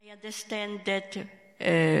understand that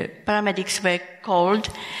paramedics were called,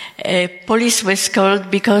 police was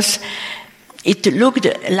called because it looked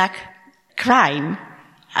like crime,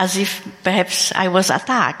 as if perhaps I was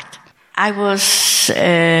attacked.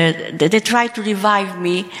 They tried to revive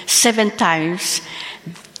me 7 times.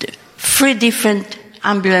 3 different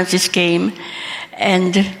ambulances came,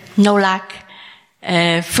 and no luck.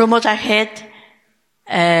 From what I had,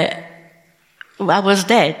 I was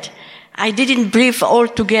dead. I didn't breathe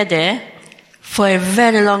altogether for a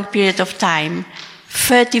very long period of time.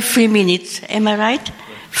 33 minutes, am I right?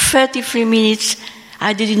 33 minutes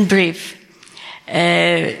I didn't breathe.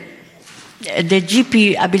 The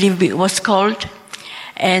GP, I believe, was called,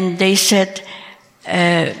 and they said,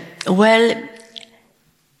 well,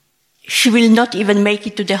 she will not even make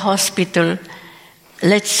it to the hospital.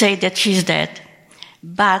 Let's say that she's dead.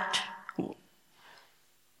 But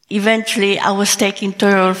eventually I was taken to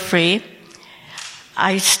Royal Free.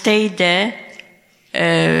 I stayed there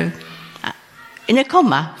in a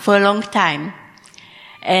coma for a long time.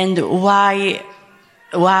 And while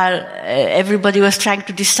everybody was trying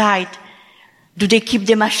to decide, do they keep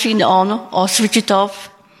the machine on or switch it off?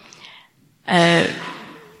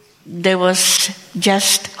 There was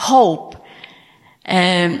just hope.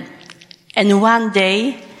 And one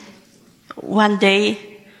day,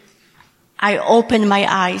 I opened my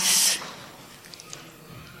eyes.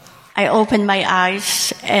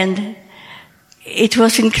 And it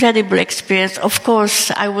was an incredible experience. Of course,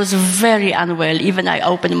 I was very unwell, even I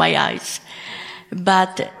opened my eyes.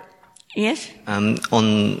 But, yes? On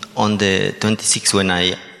the 26th, when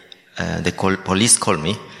the police called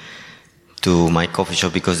me to my coffee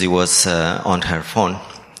shop because it was on her phone,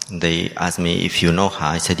 they asked me if you know her.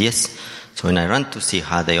 I said yes. So when I ran to see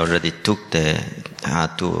her, they already took her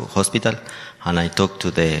to hospital, and I talked to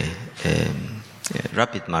the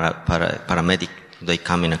rapid paramedic. They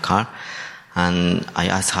come in a car, and I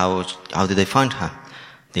asked how did they find her.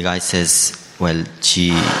 The guy says, well, if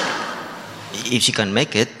she can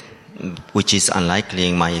make it, which is unlikely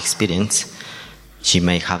in my experience, she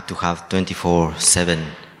may have to have 24/7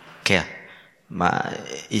 care. But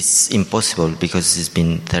it's impossible because it's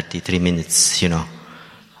been 33 minutes,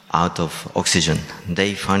 out of oxygen.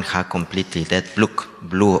 They found her completely dead,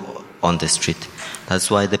 blue on the street.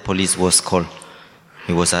 That's why the police was called.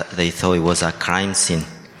 They thought it was a crime scene.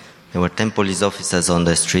 There were 10 police officers on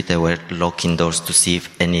the street. They were locking doors to see if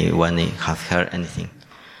anyone had heard anything.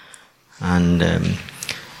 And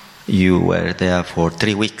you were there for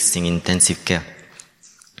 3 weeks in intensive care.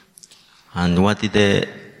 And what did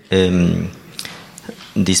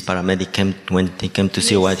this paramedic when he came to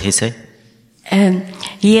see what he said?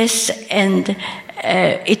 Yes, and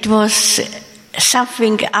it was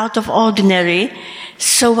something out of ordinary.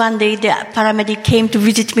 So one day the paramedic came to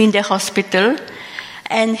visit me in the hospital,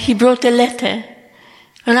 and he brought a letter.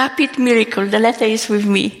 Rapid miracle. The letter is with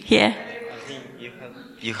me here. I think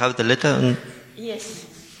you have the letter? Yes.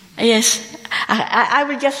 I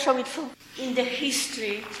will just show it from. In the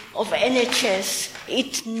history of NHS,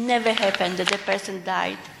 it never happened that the person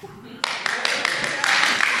died.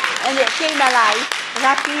 And it came alive.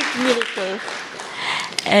 Rapid miracle.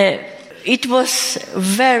 It was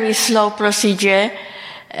very slow procedure.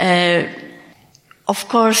 Of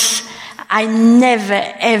course, I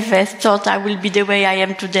never ever thought I will be the way I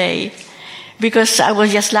am today, because I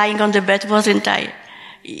was just lying on the bed, wasn't I?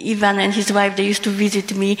 Ivan and his wife, they used to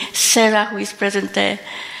visit me. Sarah, who is present there,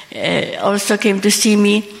 also came to see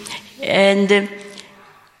me. And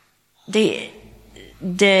the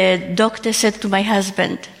doctor said to my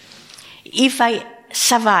husband, if I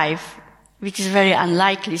survive, which is very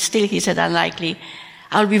unlikely, still he said unlikely,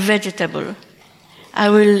 I'll be vegetable. I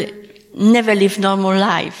will never live normal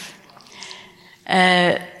life.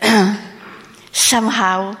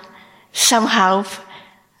 Somehow,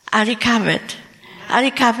 I recovered.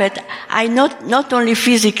 I not only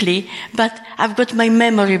physically, but I've got my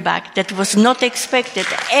memory back. That was not expected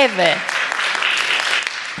ever.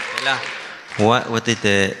 What did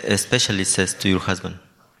the specialist say to your husband?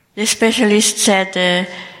 The specialist said,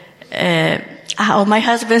 my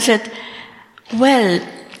husband said, well,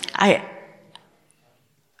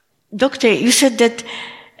 doctor, you said that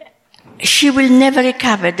she will never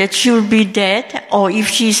recover, that she will be dead, or if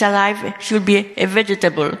she is alive, she will be a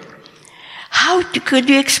vegetable. How could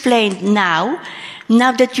you explain now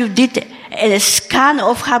that you did a scan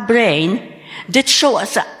of her brain that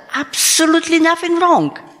shows absolutely nothing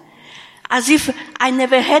wrong? As if I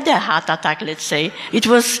never had a heart attack, let's say. It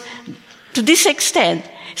was to this extent.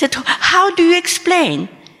 He said, how do you explain?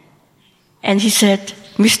 And he said,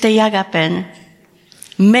 Mr. Yagapen,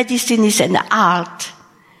 medicine is an art.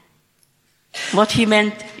 What he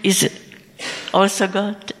meant is also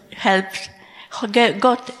God helped.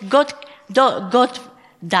 God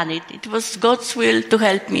done it. It was God's will to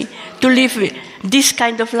help me to live this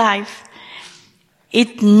kind of life.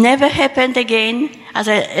 It never happened again,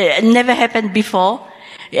 never happened before.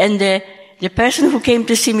 And the person who came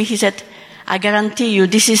to see me, he said, I guarantee you,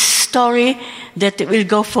 this is a story that will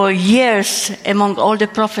go for years among all the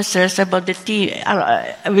professors about the team,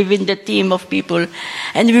 within the team of people.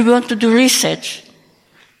 And we want to do research.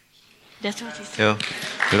 That's what he said.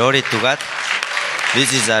 Glory to God.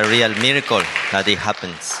 This is a real miracle that it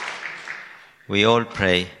happens. We all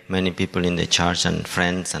pray, many people in the church and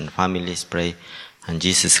friends and families pray, and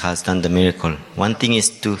Jesus has done the miracle. One thing is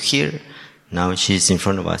to hear, now she's in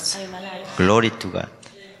front of us. Glory to God.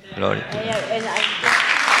 Glory to God.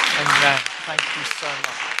 Amen. Thank you so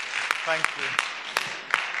much. Thank you.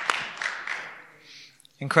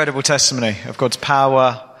 Incredible testimony of God's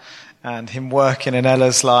power and Him working in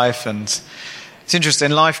Ella's life. And it's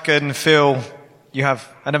interesting, life can feel you have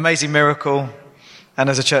an amazing miracle. And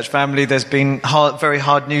as a church family, there's been very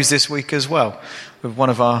hard news this week as well, with one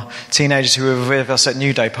of our teenagers who were with us at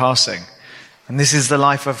New Day passing. And this is the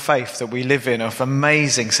life of faith that we live in, of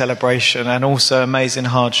amazing celebration and also amazing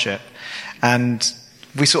hardship. And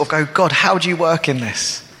we sort of go, God, how do you work in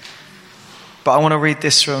this? But I want to read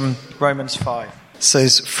this from Romans 5. It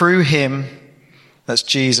says, through Him, that's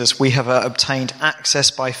Jesus, we have obtained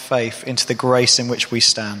access by faith into the grace in which we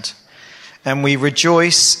stand. And we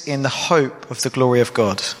rejoice in the hope of the glory of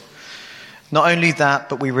God. Not only that,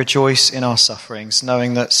 but we rejoice in our sufferings,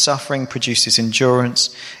 knowing that suffering produces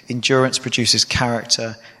endurance, endurance produces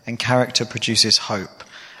character, and character produces hope.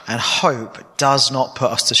 And hope does not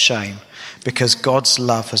put us to shame, because God's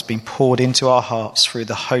love has been poured into our hearts through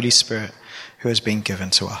the Holy Spirit who has been given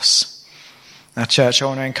to us. Now, church, I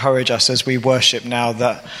want to encourage us as we worship now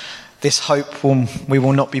that this hope, we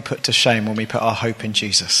will not be put to shame when we put our hope in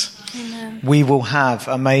Jesus. Amen. We will have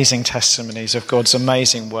amazing testimonies of God's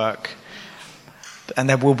amazing work. And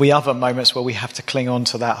there will be other moments where we have to cling on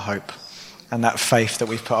to that hope and that faith that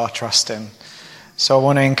we've put our trust in. So I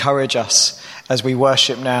want to encourage us as we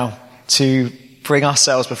worship now to bring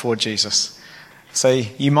ourselves before Jesus. So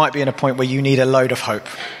you might be in a point where you need a load of hope.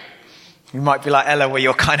 You might be like Ella, where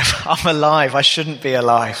you're kind of, I'm alive, I shouldn't be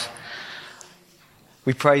alive.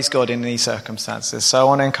 We praise God in these circumstances. So I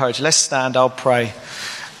want to encourage, let's stand, I'll pray,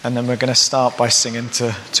 and then we're going to start by singing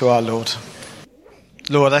to our Lord.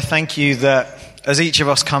 Lord, I thank you that as each of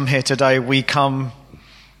us come here today, we come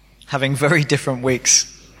having very different weeks.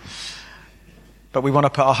 But we want to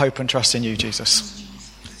put our hope and trust in you, Jesus.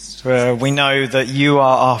 We know that you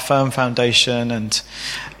are our firm foundation. And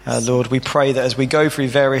Lord, we pray that as we go through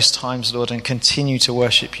various times, Lord, and continue to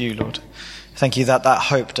worship you, Lord, thank you that that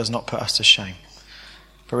hope does not put us to shame,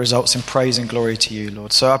 but results in praise and glory to you,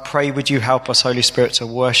 Lord. So I pray, would you help us, Holy Spirit, to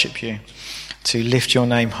worship you, to lift your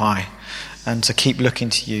name high, and to keep looking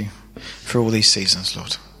to you for all these seasons,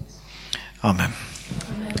 Lord. Amen.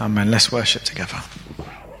 Amen. Amen. Let's worship together.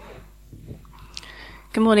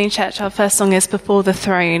 Good morning, church. Our first song is Before the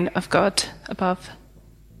Throne of God Above.